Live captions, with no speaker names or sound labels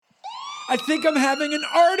I think I'm having an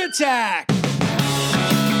art attack.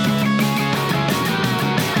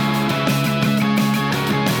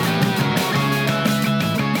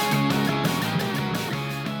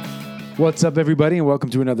 What's up, everybody, and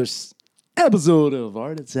welcome to another episode of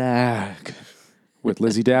Art Attack with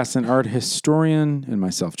Lizzie Dasson, art historian, and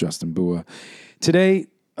myself, Justin Bua. Today,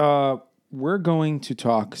 we're going to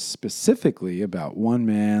talk specifically about one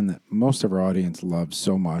man that most of our audience loves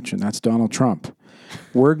so much, and that's Donald Trump.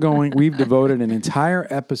 We've devoted an entire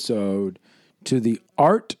episode to the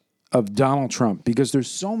art of Donald Trump because there's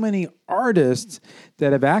so many artists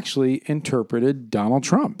that have actually interpreted Donald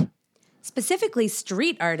Trump. Specifically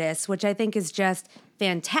street artists, which I think is just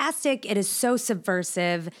fantastic. It is so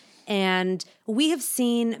subversive. And we have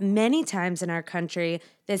seen many times in our country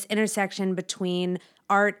this intersection between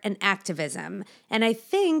art and activism. And I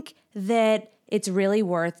think that it's really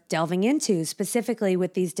worth delving into, specifically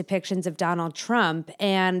with these depictions of Donald Trump.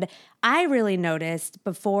 And I really noticed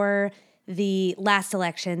before the last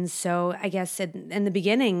elections, so I guess in the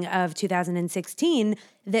beginning of 2016,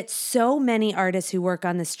 that so many artists who work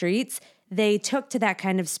on the streets, they took to that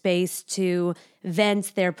kind of space to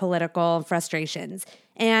vent their political frustrations.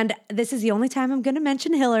 And this is the only time I'm going to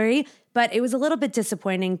mention Hillary, but it was a little bit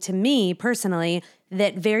disappointing to me personally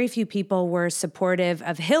that very few people were supportive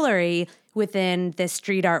of Hillary within the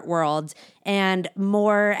street art world. And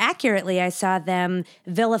more accurately, I saw them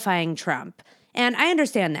vilifying Trump. And I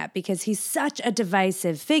understand that because he's such a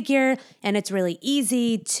divisive figure and it's really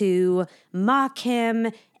easy to mock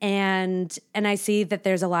him. And I see that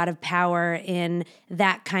there's a lot of power in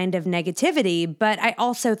that kind of negativity. But I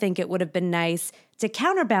also think it would have been nice to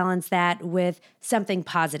counterbalance that with something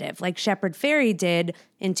positive, like Shepard Fairey did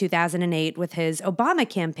in 2008 with his Obama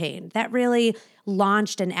campaign. That really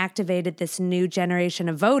launched and activated this new generation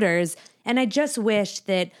of voters. And I just wish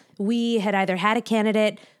that we had either had a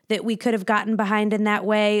candidate that we could have gotten behind in that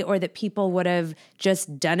way or that people would have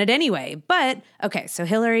just done it anyway. But, okay, so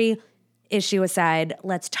Hillary issue aside,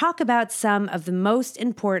 let's talk about some of the most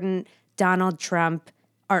important Donald Trump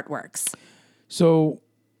artworks. So,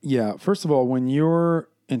 yeah, first of all, when you're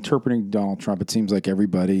interpreting Donald Trump, it seems like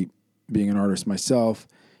everybody, being an artist myself,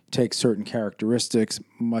 takes certain characteristics,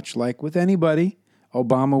 much like with anybody.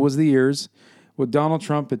 Obama was the ears. With Donald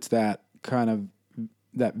Trump, it's that kind of,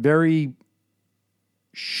 that very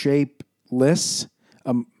shapeless,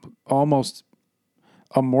 almost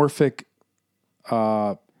amorphic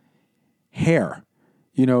hair.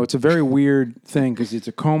 You know, it's a very weird thing because it's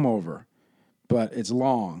a comb over, but it's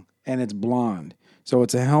long and it's blonde. So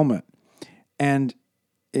it's a helmet. And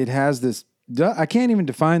it has this, I can't even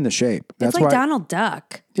define the shape. That's like Donald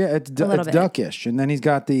Duck. Yeah, it's duckish. And then he's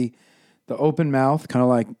got the open mouth, kind of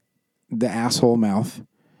like the asshole mouth,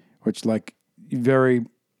 which like very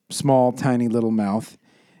small, tiny little mouth,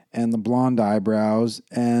 and the blonde eyebrows.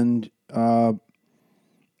 And,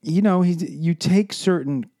 you know, you take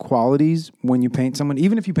certain qualities when you paint someone,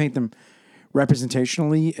 even if you paint them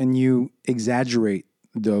representationally, and you exaggerate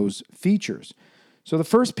those features. So the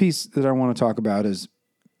first piece that I want to talk about is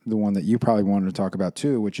the one that you probably wanted to talk about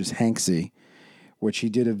too, which is Hanksy, which he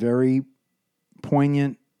did a very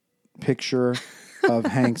poignant picture of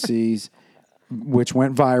Hanksy's, which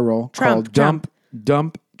went viral, called Dump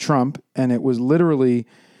Trump. And it was literally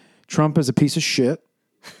Trump as a piece of shit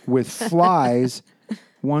with flies,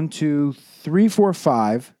 1, 2, 3, 4,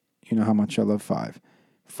 5. You know how much I love 5.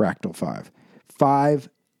 Fractal 5. 5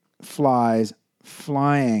 flies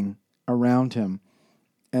flying around him.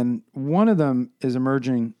 And one of them is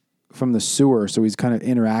emerging from the sewer, so he's kind of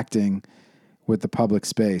interacting with the public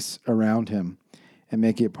space around him and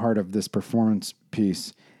making it part of this performance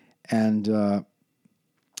piece. And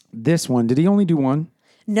this one, did he only do one?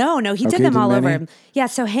 No, he did them all over. Yeah,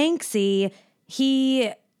 so Hanksy, he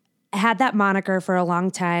had that moniker for a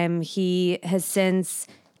long time. He has since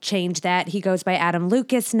changed that. He goes by Adam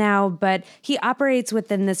Lucas now, but he operates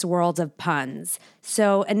within this world of puns.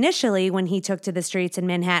 So initially, when he took to the streets in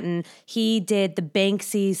Manhattan, he did the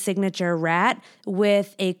Banksy signature rat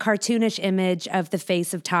with a cartoonish image of the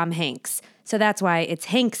face of Tom Hanks. So that's why it's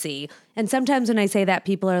Hanksy. And sometimes when I say that,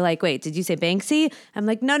 people are like, wait, did you say Banksy? I'm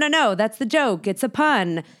like, no, that's the joke. It's a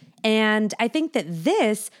pun. And I think that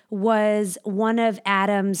this was one of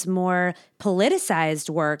Adam's more politicized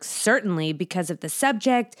works, certainly because of the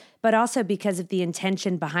subject, but also because of the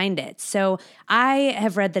intention behind it. So I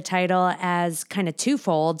have read the title as kind of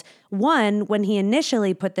twofold. One, when he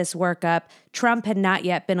initially put this work up, Trump had not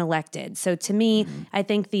yet been elected. So to me, I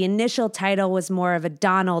think the initial title was more of a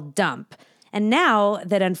Donald dump. And now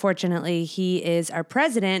that unfortunately he is our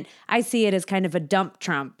president, I see it as kind of a dump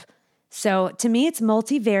Trump. So to me, it's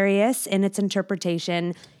multivarious in its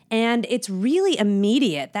interpretation. And it's really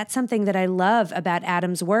immediate. That's something that I love about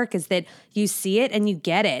Adam's work is that you see it and you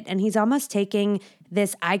get it. And he's almost taking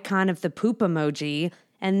this icon of the poop emoji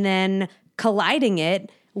and then colliding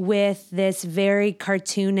it with this very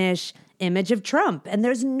cartoonish image of Trump. And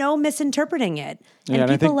there's no misinterpreting it. And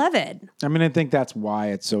people love it. I mean, I think that's why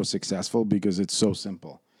it's so successful, because it's so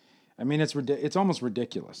simple. I mean, it's almost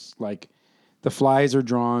ridiculous. Like, the flies are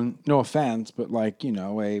drawn, no offense, but like, you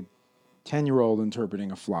know, a 10-year-old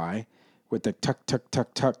interpreting a fly with the tuck, tuck,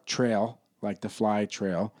 tuck, tuck trail, like the fly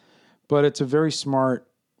trail. But it's a very smart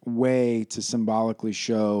way to symbolically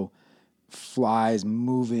show flies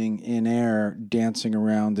moving in air, dancing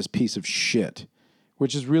around this piece of shit,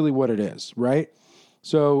 which is really what it is, right?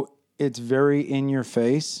 So it's very in your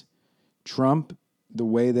face. Trump, the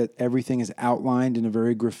way that everything is outlined in a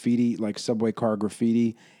very graffiti, like subway car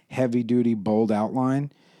graffiti, heavy duty, bold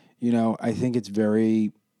outline, you know, I think it's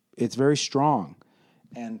very strong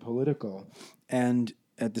and political. And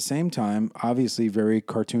at the same time, obviously very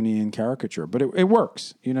cartoony and caricature, but it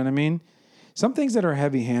works. You know what I mean? Some things that are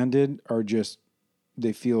heavy-handed are just,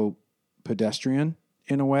 they feel pedestrian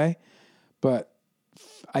in a way. But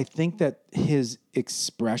I think that his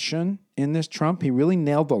expression in this Trump, he really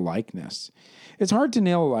nailed the likeness. It's hard to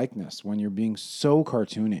nail a likeness when you're being so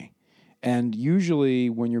cartoony. And usually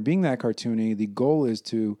when you're being that cartoony, the goal is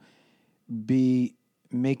to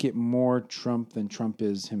make it more Trump than Trump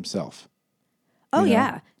is himself. Oh,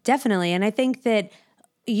 yeah, definitely. And I think that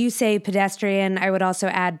you say pedestrian, I would also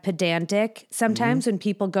add pedantic sometimes when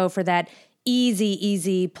people go for that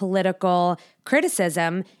easy political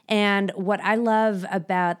criticism. And what I love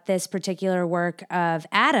about this particular work of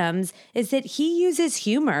Adams is that he uses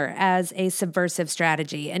humor as a subversive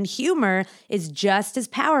strategy. And humor is just as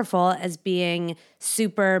powerful as being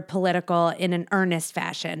super political in an earnest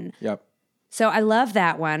fashion. Yep. So I love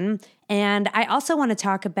that one. And I also want to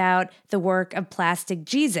talk about the work of Plastic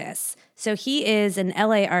Jesus. So he is an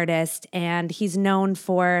LA artist, and he's known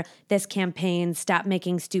for this campaign, Stop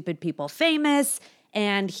Making Stupid People Famous.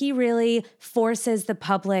 And he really forces the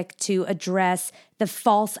public to address the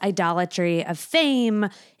false idolatry of fame,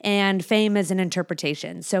 and fame as an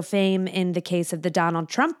interpretation. So fame in the case of the Donald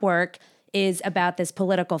Trump work is about this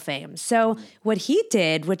political fame. So what he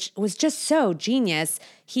did, which was just so genius,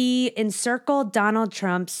 he encircled Donald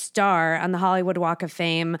Trump's star on the Hollywood Walk of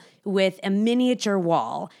Fame with a miniature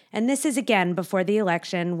wall. And this is, again, before the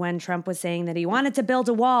election when Trump was saying that he wanted to build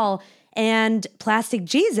a wall. And Plastic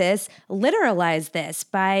Jesus literalized this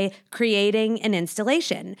by creating an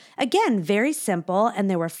installation. Again, very simple. And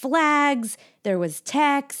there were flags, there was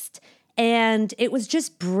text, and it was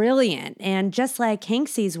just brilliant. And just like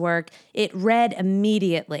Hanksy's work, it read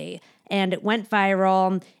immediately and it went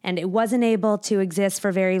viral, and it wasn't able to exist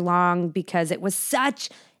for very long because it was such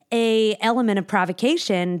a element of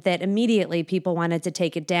provocation that immediately people wanted to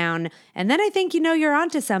take it down. And then I think, you know, you're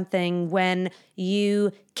onto something when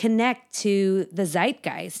you connect to the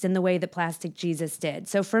zeitgeist in the way that Plastic Jesus did.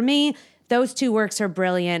 So for me, those two works are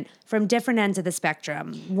brilliant from different ends of the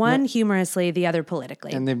spectrum. One humorously, the other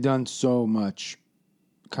politically. And they've done so much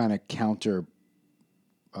kind of counter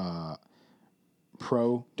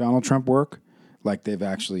pro Donald Trump work. Like, they've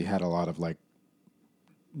actually had a lot of like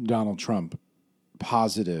Donald Trump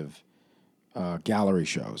positive gallery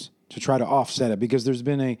shows to try to offset it, because there's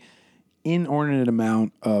been a inordinate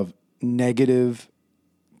amount of negative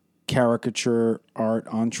caricature art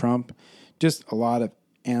on Trump. Just a lot of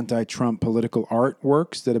anti-Trump political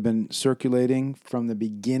artworks that have been circulating from the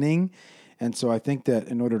beginning. And so I think that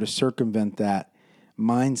in order to circumvent that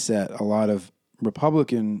mindset, a lot of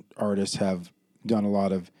Republican artists have done a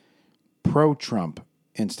lot of pro-Trump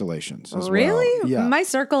installations as really? well. Yeah. My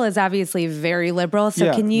circle is obviously very liberal.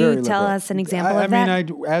 So can you tell us an example of that? I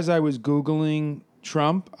mean, as I was Googling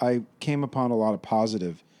Trump, I came upon a lot of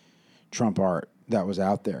positive Trump art that was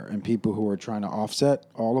out there, and people who are trying to offset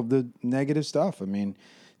all of the negative stuff. I mean,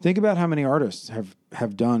 think about how many artists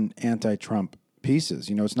have done anti-Trump pieces.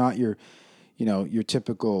 You know, it's not your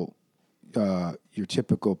typical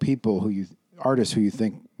people artists who you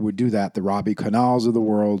think would do that. The Robbie Canals of the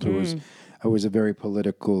world, who was a very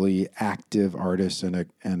politically active artist and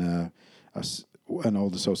an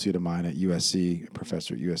old associate of mine at USC, a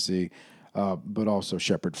professor at USC. But also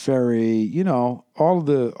Shepard Fairey, you know, all of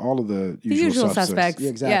the usual suspects. Yeah,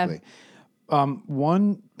 exactly. Yeah.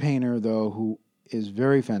 One painter, though, who is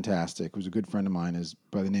very fantastic, who's a good friend of mine, is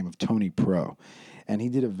by the name of Tony Pro. And he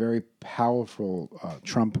did a very powerful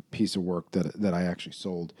Trump piece of work that I actually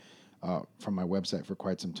sold from my website for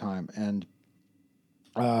quite some time. And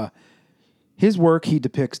his work, he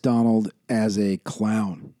depicts Donald as a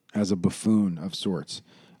clown, as a buffoon of sorts.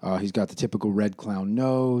 He's got the typical red clown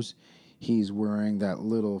nose. He's wearing that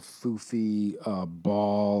little foofy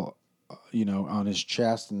ball, on his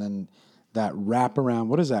chest, and then that wraparound.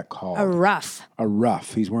 What is that called? A ruff. A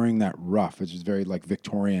ruff. He's wearing that ruff, which is very like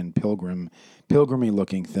Victorian pilgrimy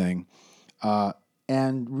looking thing. And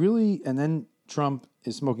then Trump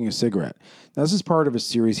is smoking a cigarette. Now, this is part of a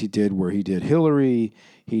series he did where he did Hillary,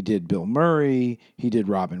 he did Bill Murray, he did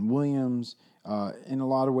Robin Williams. In a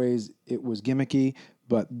lot of ways, it was gimmicky,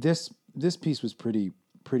 but this piece was pretty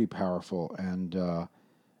powerful. And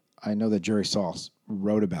I know that Jerry Saltz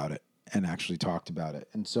wrote about it and actually talked about it.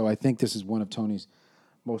 And so I think this is one of Tony's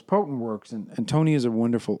most potent works. And Tony is a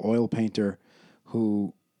wonderful oil painter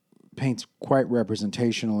who paints quite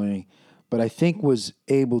representationally, but I think was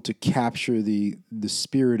able to capture the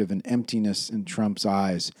spirit of an emptiness in Trump's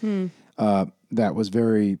eyes. That was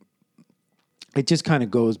very, it just kind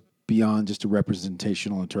of goes beyond just a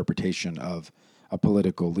representational interpretation of a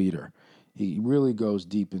political leader. He really goes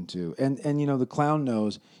deep into, and the clown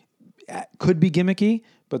nose could be gimmicky,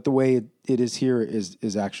 but the way it is here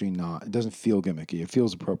is actually not. It doesn't feel gimmicky. It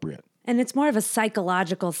feels appropriate. And it's more of a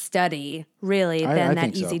psychological study, really, than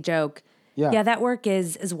that easy joke. Yeah, that work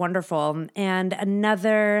is wonderful. And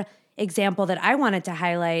another example that I wanted to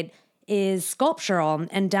highlight is sculptural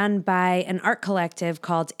and done by an art collective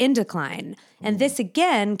called Indecline. And this,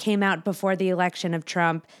 again, came out before the election of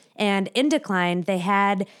Trump. And Indecline, they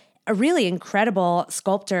had a really incredible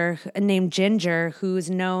sculptor named Ginger, who's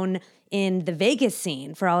known in the Vegas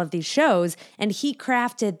scene for all of these shows. And he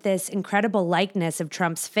crafted this incredible likeness of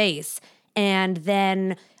Trump's face. And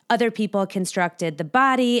then other people constructed the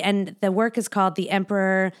body, and the work is called The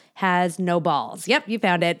Emperor Has No Balls. Yep, you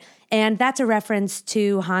found it. And that's a reference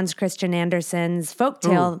to Hans Christian Andersen's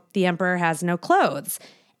folktale, The Emperor Has No Clothes.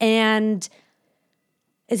 And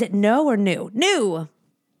is it no or new? New!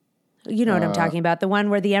 You know what I'm talking about. The one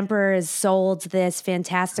where the emperor is sold this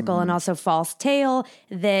fantastical and also false tale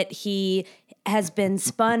that he has been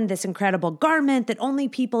spun this incredible garment that only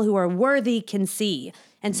people who are worthy can see.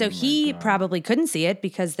 And so he probably couldn't see it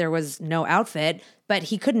because there was no outfit, but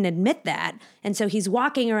he couldn't admit that. And so he's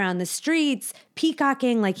walking around the streets,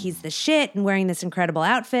 peacocking like he's the shit and wearing this incredible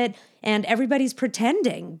outfit. And everybody's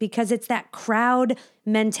pretending because it's that crowd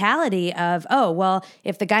mentality of, oh, well,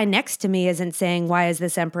 if the guy next to me isn't saying, why is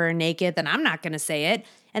this emperor naked, then I'm not going to say it.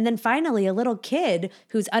 And then finally, a little kid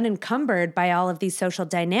who's unencumbered by all of these social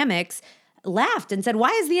dynamics laughed and said,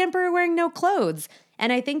 why is the emperor wearing no clothes?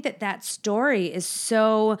 And I think that story is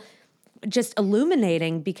so just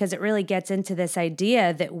illuminating because it really gets into this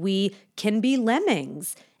idea that we can be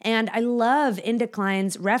lemmings. And I love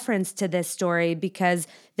Indecline's reference to this story because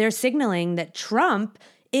they're signaling that Trump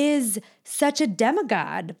is such a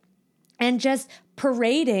demigod and just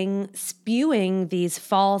parading, spewing these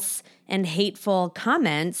false and hateful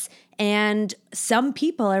comments. And some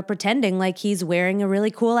people are pretending like he's wearing a really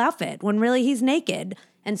cool outfit when really he's naked.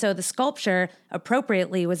 And so the sculpture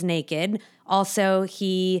appropriately was naked. Also,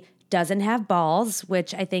 he doesn't have balls,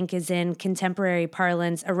 which I think is in contemporary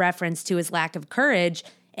parlance a reference to his lack of courage.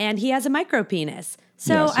 And he has a micro penis.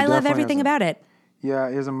 So Yes, I love everything about it.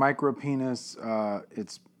 Yeah, he has a micro penis.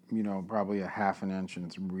 It's, probably a half an inch, and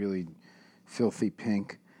it's really filthy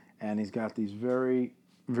pink. And he's got these very,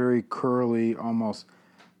 very curly, almost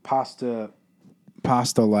pasta-like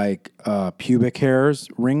pubic hairs,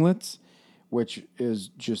 ringlets, which is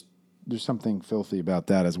just, there's something filthy about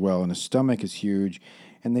that as well. And his stomach is huge.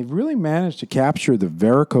 And they've really managed to capture the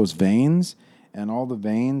varicose veins and all the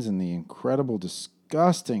veins and the incredible,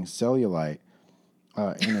 disgusting cellulite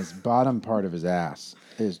in his bottom part of his ass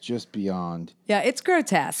is just beyond. Yeah, it's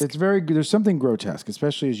grotesque. It's very good. There's something grotesque,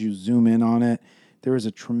 especially as you zoom in on it. There is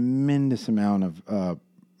a tremendous amount of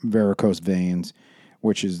varicose veins,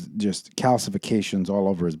 which is just calcifications all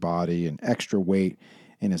over his body and extra weight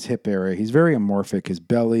in his hip area. He's very amorphic. His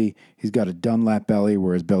belly, he's got a Dunlap belly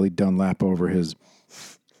where his belly Dunlap over his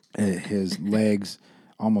legs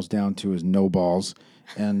almost down to his no balls.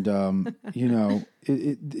 And,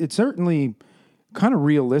 it's certainly kind of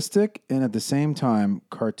realistic and at the same time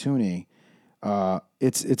cartoony.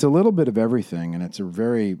 It's a little bit of everything, and it's a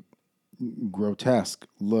very grotesque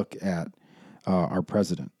look at our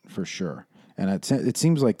president for sure. And it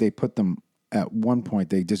seems like they put them at one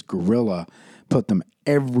point, they just guerrilla put them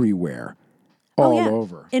everywhere, all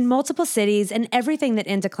over. In multiple cities, and everything that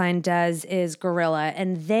Indecline does is guerrilla,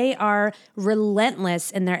 and they are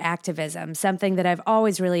relentless in their activism, something that I've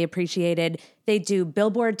always really appreciated. They do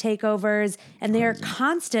billboard takeovers, and they are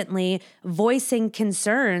constantly voicing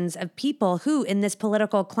concerns of people who, in this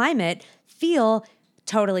political climate, feel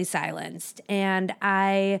totally silenced. And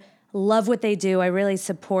I love what they do. I really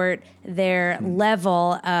support their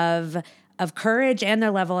level of courage and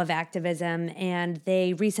their level of activism. And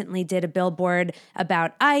they recently did a billboard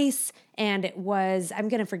about ICE, and it was, I'm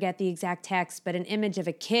going to forget the exact text, but an image of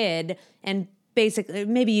a kid. And basically,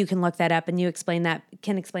 maybe you can look that up and you explain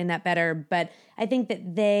that better. But I think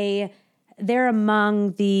that they're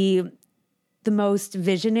among the most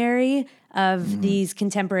visionary of these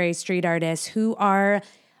contemporary street artists who are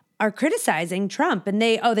criticizing Trump. And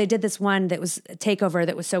they did this one that was a takeover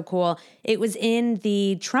that was so cool. It was in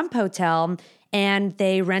the Trump Hotel, and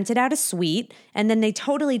they rented out a suite, and then they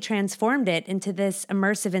totally transformed it into this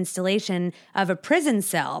immersive installation of a prison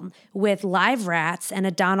cell with live rats and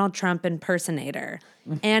a Donald Trump impersonator.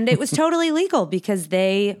 And it was totally legal because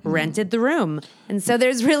they rented the room. And so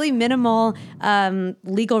there's really minimal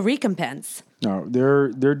legal recompense. No,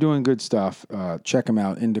 they're doing good stuff. Check them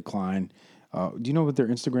out, In Decline. Do you know what their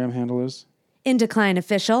Instagram handle is? In Decline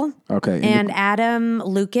Official. Okay. And Adam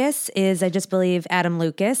Lucas is, I just believe, Adam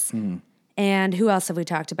Lucas. And who else have we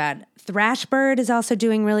talked about? Thrashbird is also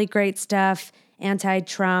doing really great stuff,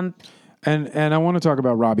 anti-Trump. And I want to talk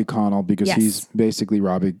about Robbie Connell because he's basically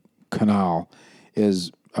Robbie Connell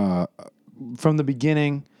is from the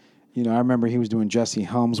beginning. You know, I remember he was doing Jesse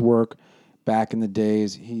Helms work back in the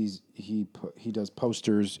days. He does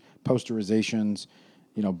posterizations,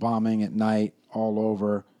 you know, bombing at night all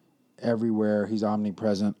over, everywhere. He's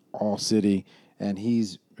omnipresent, all city, and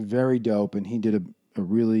he's very dope. And he did a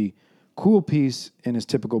really cool piece in his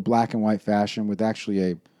typical black and white fashion with actually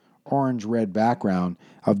a orange-red background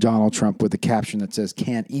of Donald Trump with a caption that says,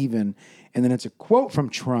 "Can't even." And then it's a quote from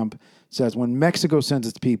Trump, says, "When Mexico sends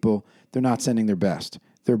its people, they're not sending their best.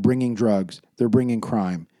 They're bringing drugs. They're bringing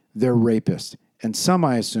crime. They're rapists. And some,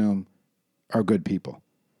 I assume, are good people."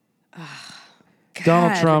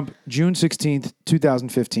 Donald Trump, June 16th,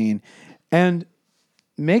 2015. And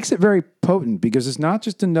makes it very potent because it's not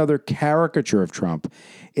just another caricature of Trump.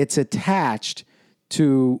 It's attached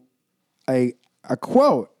to a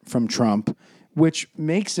quote from Trump, which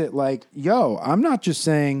makes it like, yo, I'm not just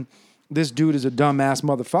saying this dude is a dumbass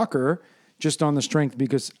motherfucker just on the strength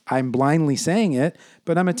because I'm blindly saying it,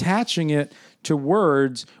 but I'm attaching it to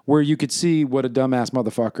words where you could see what a dumbass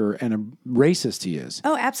motherfucker and a racist he is.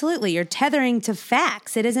 Oh, absolutely. You're tethering to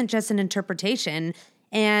facts. It isn't just an interpretation.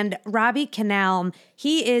 And Robbie Connell,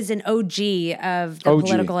 he is an OG of the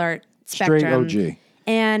political art spectrum. Straight OG.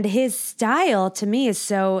 And his style, to me, is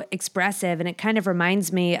so expressive, and it kind of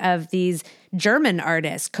reminds me of these German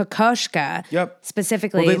artists, Kokoschka,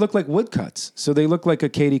 specifically. Well, they look like woodcuts. So they look like a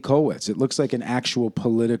Katie Kollwitz. It looks like an actual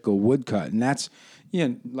political woodcut. And that's, you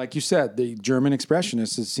know, like you said, the German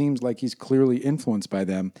expressionists, it seems like he's clearly influenced by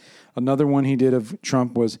them. Another one he did of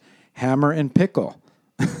Trump was Hammer and Pickle.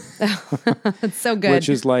 It's so good. Which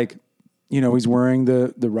is like, you know, he's wearing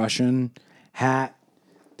the Russian hat,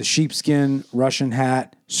 the sheepskin Russian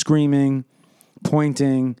hat, screaming,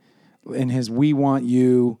 pointing in his "We want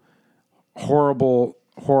you," horrible,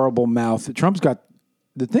 horrible mouth. Trump's got,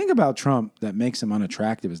 the thing about Trump that makes him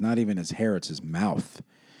unattractive is not even his hair, it's his mouth.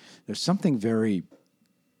 There's something very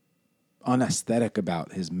unaesthetic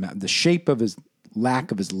about his mouth, the shape of his,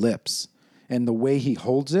 lack of his lips, and the way he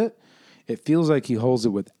holds it. It feels like he holds it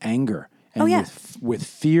with anger and with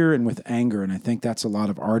fear and with anger. And I think that's a lot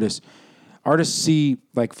of artists. Artists see,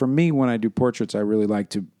 like for me, when I do portraits, I really like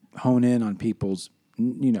to hone in on people's,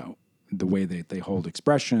 you know, the way they hold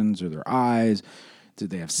expressions or their eyes. Do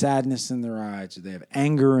they have sadness in their eyes? Do they have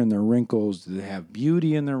anger in their wrinkles? Do they have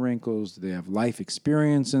beauty in their wrinkles? Do they have life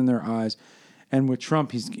experience in their eyes? And with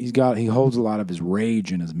Trump, he holds a lot of his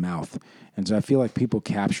rage in his mouth. And so I feel like people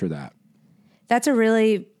capture that. That's a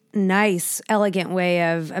really nice, elegant way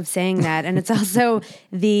of saying that. And it's also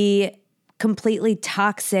the completely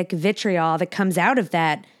toxic vitriol that comes out of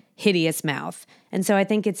that hideous mouth. And so I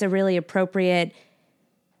think it's a really appropriate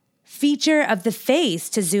feature of the face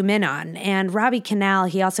to zoom in on. And Robbie Connell,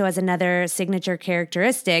 he also has another signature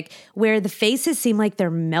characteristic where the faces seem like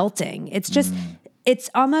they're melting. It's just, it's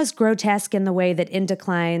almost grotesque in the way that In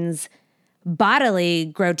Decline's bodily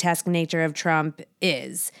grotesque nature of Trump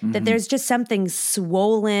is. That there's just something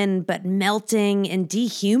swollen but melting and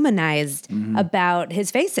dehumanized about his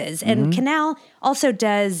faces. And Connell also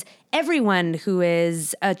does everyone who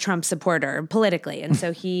is a Trump supporter politically. And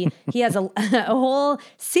so he has a whole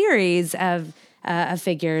series of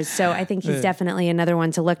figures. So I think he's definitely another one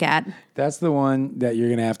to look at. That's the one that you're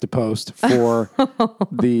going to have to post for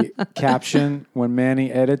the caption. When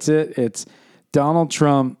Manny edits it, it's Donald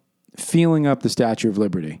Trump feeling up the Statue of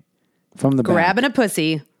Liberty from the back. Grabbing a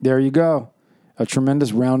pussy. There you go. A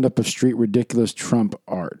tremendous roundup of street ridiculous Trump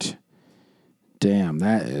art. Damn,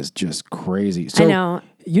 that is just crazy. So I know.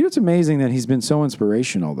 You know, it's amazing that he's been so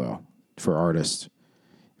inspirational, though, for artists.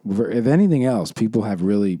 If anything else, people have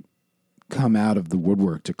really come out of the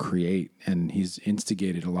woodwork to create, and he's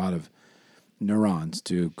instigated a lot of neurons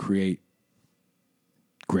to create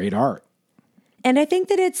great art. And I think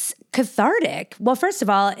that it's cathartic. Well, first of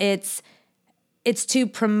all, it's to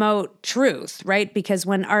promote truth, right? Because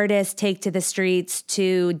when artists take to the streets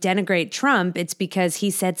to denigrate Trump, it's because he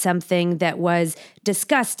said something that was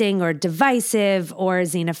disgusting or divisive or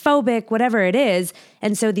xenophobic, whatever it is.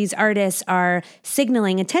 And so these artists are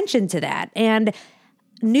signaling attention to that. And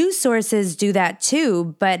news sources do that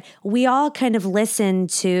too, but we all kind of listen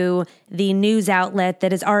to the news outlet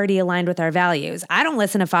that is already aligned with our values. I don't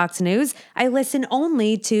listen to Fox News. I listen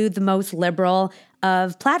only to the most liberal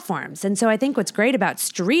of platforms. And so I think what's great about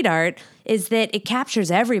street art is that it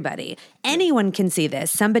captures everybody. Anyone can see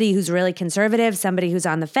this. Somebody who's really conservative, somebody who's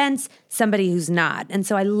on the fence, somebody who's not. And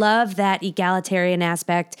so I love that egalitarian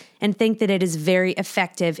aspect and think that it is very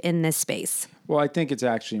effective in this space. Well, I think it's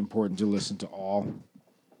actually important to listen to all.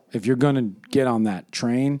 If you're going to get on that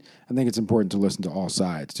train, I think it's important to listen to all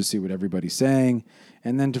sides to see what everybody's saying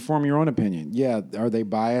and then to form your own opinion. Yeah, are they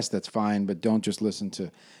biased? That's fine, but don't just listen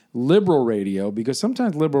to liberal radio, because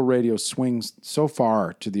sometimes liberal radio swings so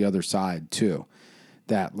far to the other side too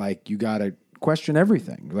that like you got to question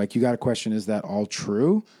everything. Like you got to question, is that all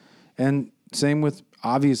true? And same with,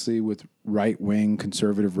 obviously, with right-wing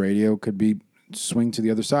conservative radio could be swing to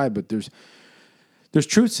the other side, but there's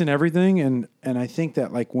truths in everything, and I think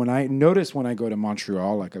that like when I go to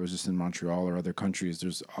Montreal, like I was just in Montreal or other countries,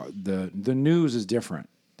 there's the news is different.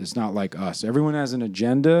 It's not like us. Everyone has an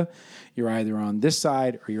agenda. You're either on this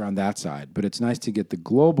side or you're on that side. But it's nice to get the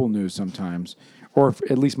global news sometimes, or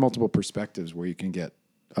at least multiple perspectives where you can get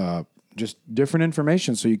just different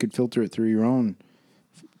information, so you could filter it through your own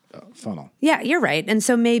funnel. Yeah, you're right. And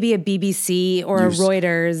so maybe a BBC or a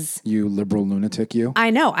Reuters. You liberal lunatic, you. I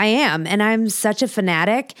know, I am. And I'm such a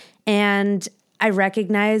fanatic. And I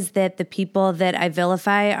recognize that the people that I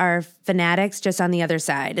vilify are fanatics just on the other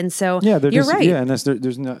side. And so you're right. Yeah, and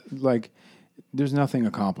there's nothing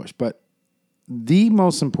accomplished. But the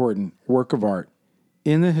most important work of art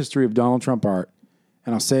in the history of Donald Trump art,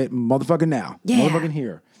 and I'll say it motherfucking now, motherfucking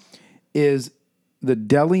here, is the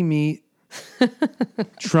deli meat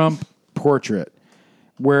Trump portrait,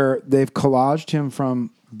 where they've collaged him from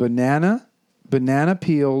banana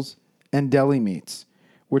peels, and deli meats,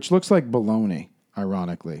 which looks like bologna,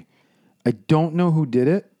 ironically. I don't know who did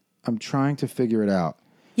it. I'm trying to figure it out.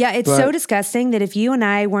 Yeah, it's so disgusting that if you and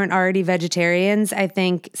I weren't already vegetarians, I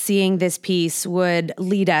think seeing this piece would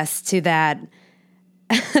lead us to that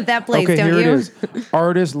that place, okay, don't you? Okay, here it is.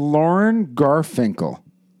 Artist Lauren Garfinkel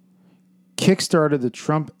kickstarted the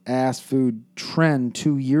Trump ass food trend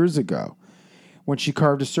 2 years ago when she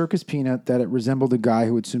carved a circus peanut that it resembled a guy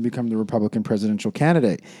who would soon become the Republican presidential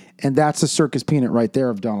candidate. And that's a circus peanut right there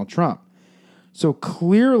of Donald Trump. So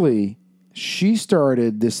clearly, she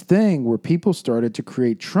started this thing where people started to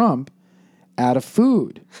create Trump out of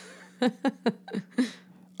food.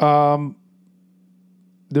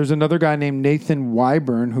 There's another guy named Nathan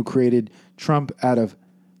Wyburn who created Trump out of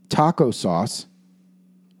taco sauce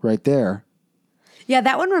right there. Yeah,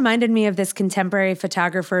 that one reminded me of this contemporary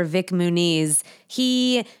photographer, Vic Muniz.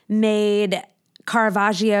 He made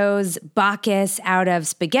Caravaggio's Bacchus out of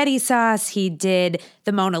spaghetti sauce. He did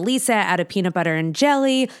the Mona Lisa out of peanut butter and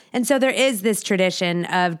jelly. And so there is this tradition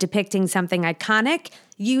of depicting something iconic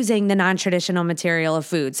using the non-traditional material of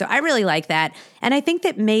food. So I really like that. And I think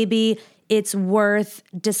that maybe it's worth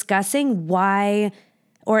discussing why,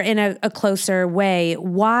 or in a closer way,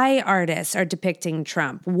 why artists are depicting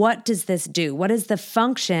Trump. What does this do? What is the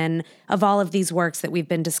function of all of these works that we've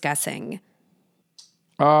been discussing?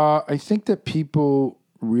 I think that people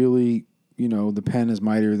really, the pen is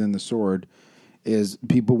mightier than the sword, is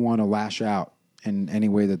people want to lash out in any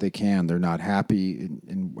way that they can. They're not happy.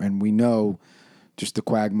 And we know just the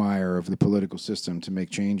quagmire of the political system to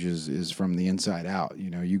make changes is from the inside out.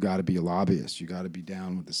 You got to be a lobbyist. You got to be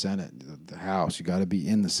down with the Senate, the House. You got to be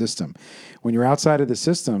in the system. When you're outside of the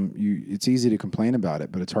system, it's easy to complain about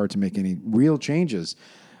it, but it's hard to make any real changes.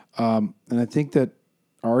 And I think that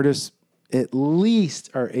artists at least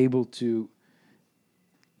are able to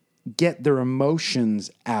get their emotions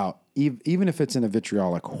out, even if it's in a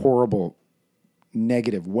vitriolic, horrible,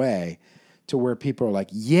 negative way, to where people are like,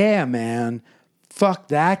 yeah, man, fuck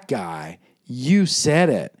that guy. You said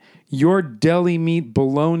it. Your deli meat,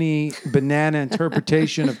 bologna, banana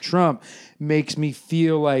interpretation of Trump makes me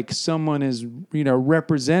feel like someone is,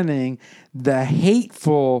 representing the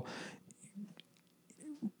hateful,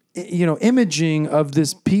 imaging of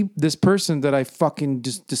this person that I fucking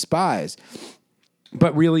despise.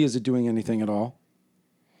 But really, is it doing anything at all?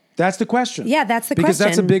 That's the question. Yeah, that's the because question.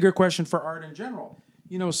 that's a bigger question for art in general.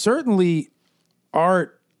 Certainly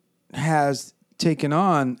art has taken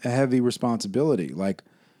on a heavy responsibility. Like,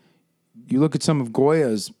 you look at some of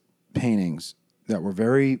Goya's paintings that were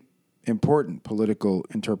very important political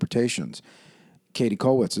interpretations. Katie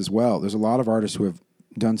Kollwitz as well. There's a lot of artists who have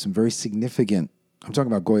done some very significant, I'm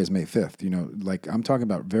talking about Goya's May 5th, I'm talking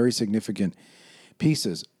about very significant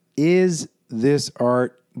pieces. Is this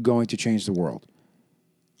art going to change the world?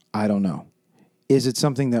 I don't know. Is it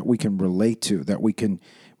something that we can relate to, that we can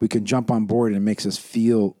jump on board and it makes us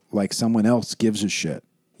feel like someone else gives a shit?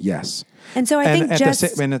 Yes. And so I think at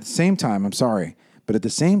the same time, I'm sorry, but at the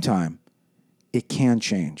same time, it can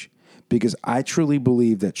change. Because I truly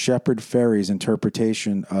believe that Shepard Fairey's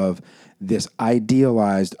interpretation of this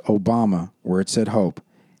idealized Obama, where it said hope,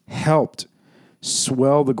 helped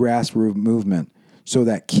swell the grassroots movement so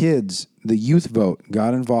that kids, the youth vote,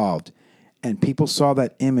 got involved and people saw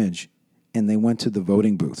that image and they went to the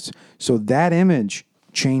voting booths. So that image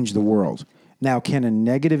changed the world. Now, can a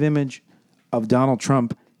negative image of Donald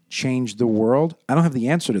Trump change the world? I don't have the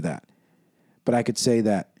answer to that. But I could say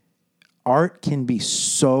that art can be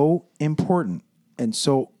so important and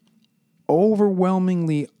so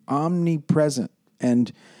overwhelmingly omnipresent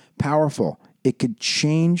and powerful. It could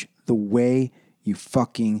change the way you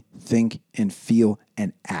fucking think and feel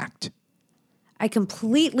and act. I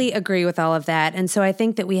completely agree with all of that. And so I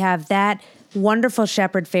think that we have that wonderful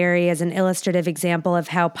Shepard Fairey as an illustrative example of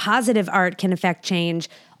how positive art can affect change.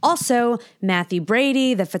 Also, Matthew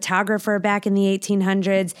Brady, the photographer back in the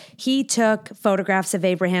 1800s, he took photographs of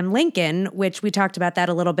Abraham Lincoln, which we talked about that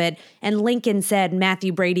a little bit, and Lincoln said,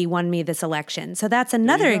 Matthew Brady won me this election. So that's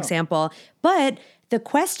another example. But the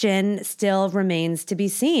question still remains to be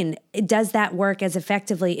seen. Does that work as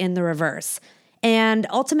effectively in the reverse? And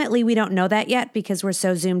ultimately, we don't know that yet because we're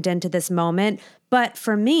so zoomed into this moment. But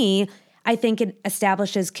for me, I think it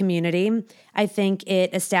establishes community. I think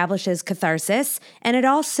it establishes catharsis. And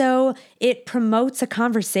it promotes a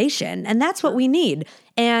conversation. And that's what we need.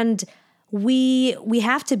 And we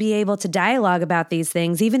have to be able to dialogue about these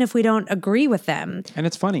things, even if we don't agree with them. And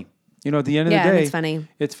it's funny. At the end of the day, it's funny.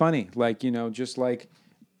 It's funny. Like, just like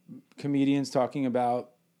comedians talking about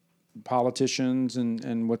politicians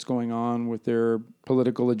and what's going on with their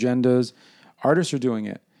political agendas, artists are doing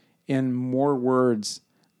it in more words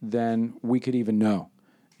than we could even know.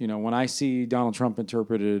 When I see Donald Trump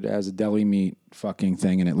interpreted as a deli meat fucking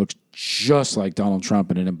thing and it looks just like Donald Trump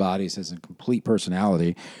and it embodies his complete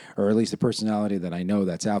personality, or at least the personality that I know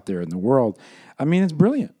that's out there in the world, I mean, it's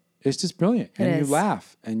brilliant. It's just brilliant. And you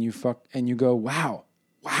laugh and you go, wow,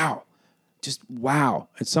 just wow.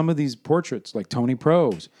 And some of these portraits like Tony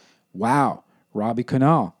Prose, wow. Robbie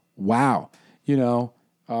Canal, wow.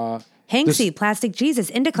 Hanksy, Plastic Jesus,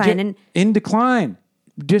 In Decline. In Decline.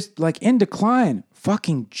 Just like In Decline.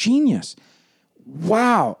 Fucking genius.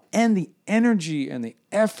 Wow. And the energy and the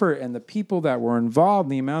effort and the people that were involved,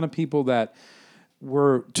 the amount of people that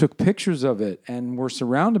took pictures of it and were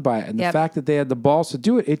surrounded by it, and the fact that they had the balls to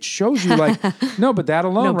do it, it shows you no, but that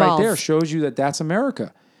alone there shows you that that's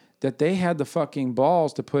America. That they had the fucking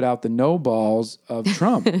balls to put out the no balls of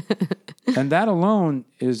Trump. And that alone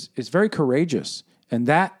is very courageous. And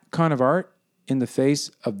that kind of art in the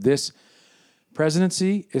face of this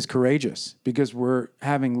presidency is courageous because we're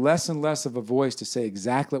having less and less of a voice to say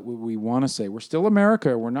exactly what we want to say. We're still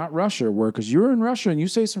America. We're not Russia. Because you're in Russia and you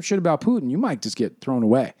say some shit about Putin, you might just get thrown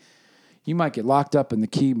away. You might get locked up and the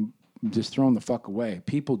key just thrown the fuck away.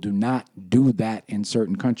 People do not do that in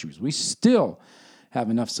certain countries. We still have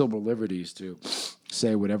enough civil liberties to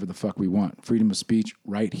say whatever the fuck we want. Freedom of speech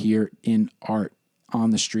right here in art,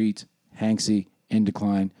 on the street, Hanksy, In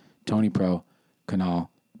Decline, Tony Pro, Canal,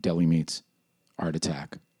 Deli Meats, Art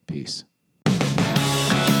Attack. Peace.